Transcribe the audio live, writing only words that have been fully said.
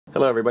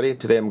Hello everybody,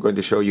 today I'm going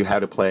to show you how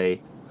to play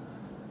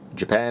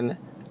Japan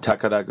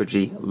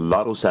Takarakuji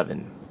Lotto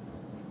 7.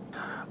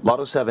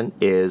 Lotto 7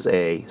 is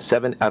a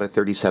 7 out of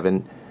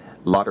 37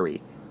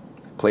 lottery.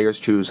 Players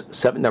choose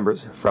 7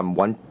 numbers from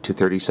 1 to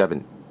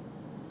 37.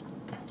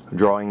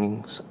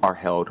 Drawings are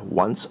held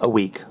once a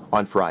week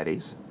on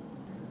Fridays.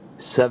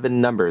 7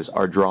 numbers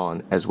are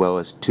drawn as well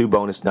as 2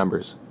 bonus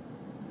numbers.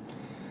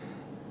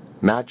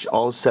 Match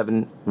all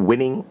 7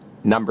 winning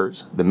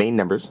numbers, the main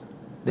numbers,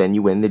 then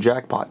you win the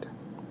jackpot.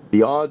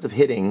 The odds of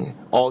hitting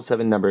all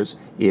 7 numbers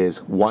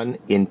is 1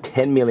 in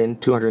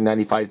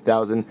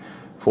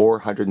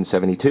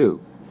 10,295,472.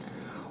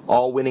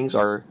 All winnings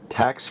are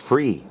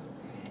tax-free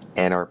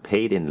and are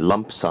paid in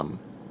lump sum.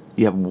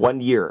 You have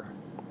 1 year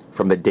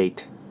from the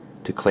date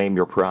to claim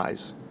your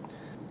prize.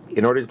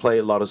 In order to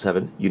play Lotto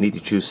 7, you need to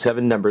choose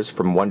 7 numbers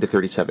from 1 to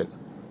 37,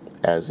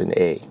 as in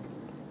A,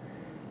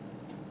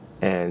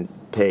 and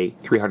pay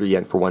 300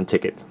 yen for 1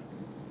 ticket.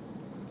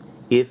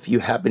 If you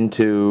happen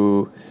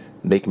to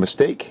make a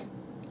mistake,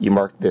 you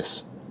mark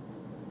this.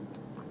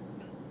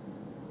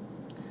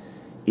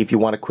 If you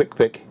want a quick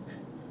pick,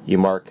 you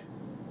mark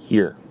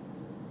here.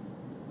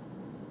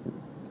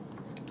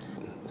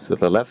 So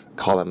the left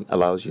column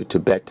allows you to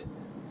bet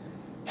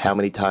how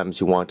many times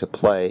you want to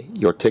play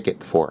your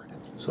ticket for.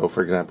 So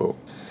for example,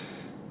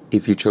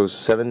 if you chose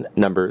 7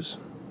 numbers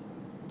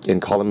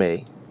in column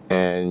A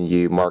and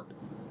you marked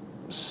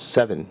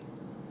 7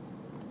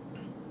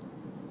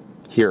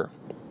 here,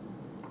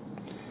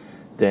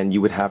 then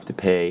you would have to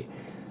pay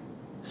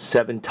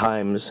 7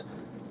 times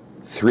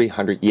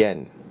 300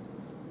 yen.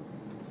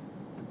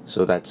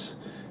 So that's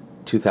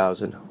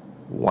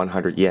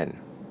 2,100 yen.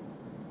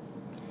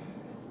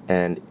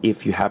 And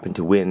if you happen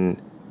to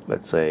win,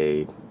 let's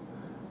say,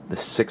 the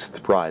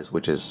 6th prize,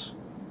 which is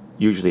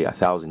usually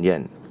 1,000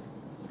 yen,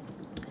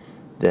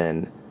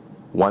 then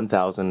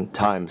 1,000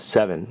 times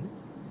 7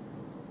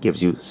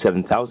 gives you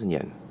 7,000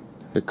 yen.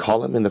 The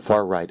column in the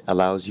far right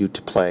allows you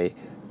to play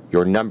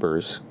your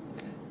numbers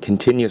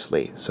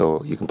continuously,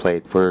 so you can play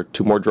it for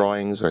 2 more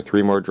drawings or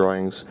 3 more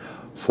drawings,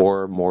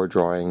 4 more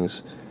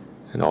drawings,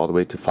 and all the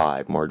way to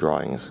 5 more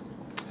drawings.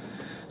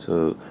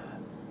 So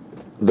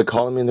the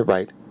column in the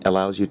right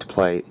allows you to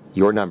play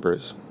your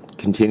numbers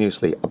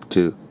continuously up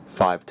to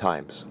 5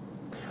 times.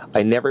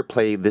 I never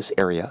play this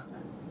area,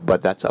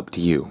 but that's up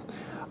to you.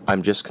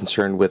 I'm just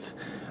concerned with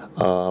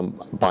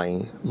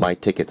buying my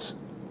tickets,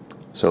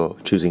 so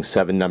choosing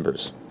 7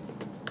 numbers.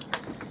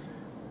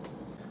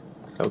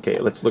 Okay,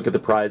 let's look at the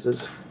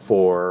prizes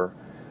for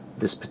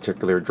this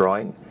particular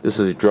drawing. This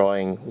is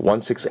drawing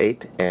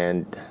 168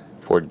 and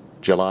for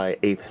July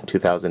 8th,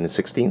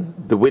 2016.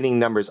 The winning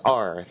numbers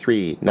are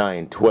 3,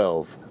 9,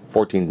 12,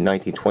 14,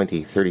 19,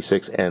 20,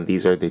 36, and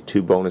these are the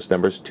 2 bonus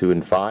numbers, 2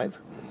 and 5.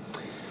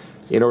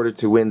 In order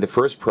to win the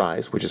first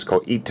prize, which is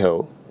called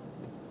Ito,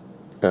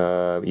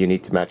 you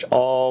need to match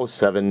all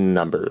 7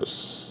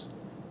 numbers.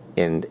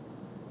 And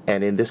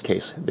in this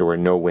case, there were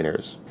no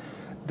winners.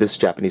 This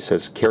Japanese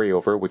says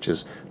carryover, which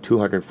is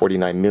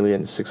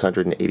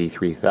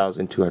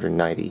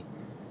 249,683,290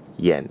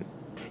 yen.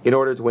 In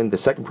order to win the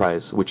second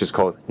prize, which is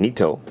called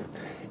Nito,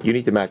 you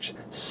need to match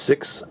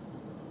 6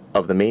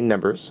 of the main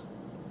numbers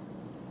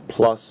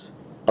plus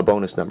a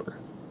bonus number.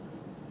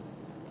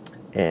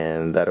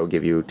 And that'll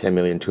give you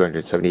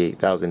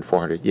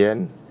 10,278,400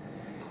 yen.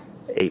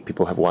 8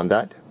 people have won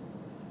that.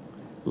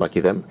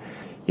 Lucky them.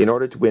 In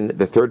order to win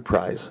the third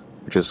prize,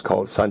 which is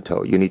called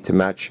Santo, you need to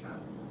match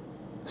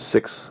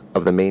 6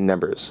 of the main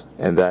numbers,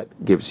 and that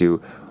gives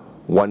you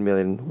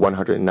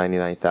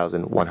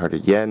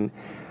 1,199,100 yen.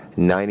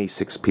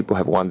 96 people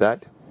have won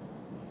that.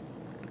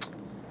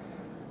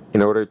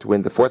 In order to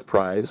win the fourth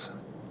prize,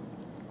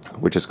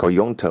 which is called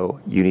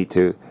Yonto, you need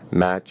to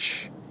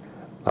match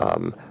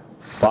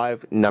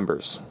 5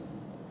 numbers,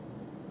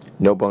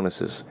 no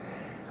bonuses,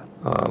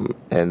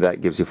 and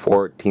that gives you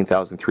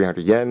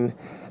 14,300 yen,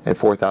 and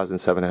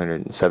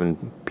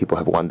 4,707 people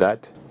have won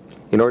that.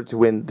 In order to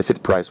win the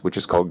 5th prize, which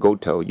is called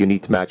Goto, you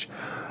need to match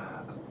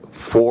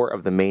 4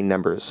 of the main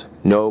numbers,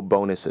 no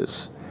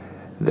bonuses.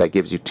 That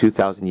gives you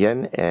 2,000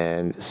 yen,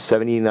 and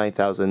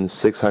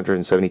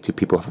 79,672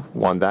 people have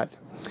won that.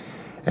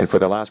 And for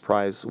the last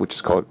prize, which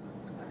is called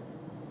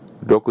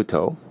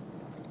Rokuto,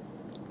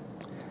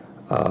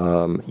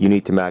 you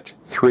need to match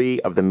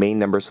 3 of the main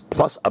numbers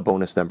plus a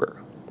bonus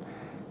number.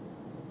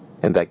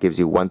 And that gives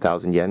you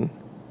 1,000 yen,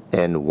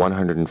 and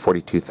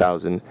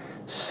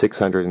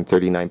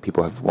 142,639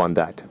 people have won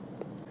that.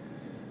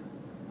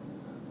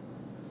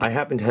 I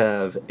happen to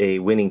have a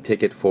winning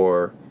ticket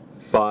for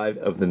 5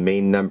 of the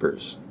main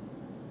numbers,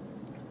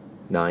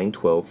 9,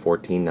 12,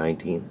 14,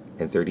 19,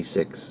 and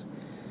 36.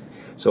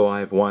 So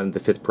I have won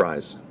the 5th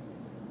prize.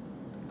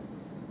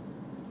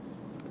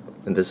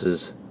 And this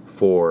is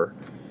for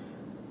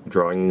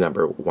drawing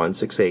number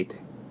 168,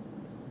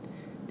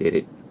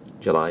 dated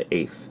July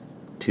 8th,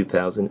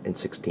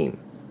 2016.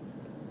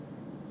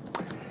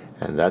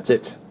 And that's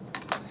it.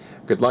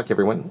 Good luck,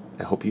 everyone.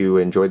 I hope you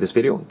enjoyed this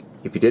video.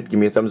 If you did, give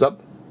me a thumbs up.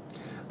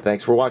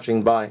 Thanks for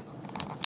watching. Bye.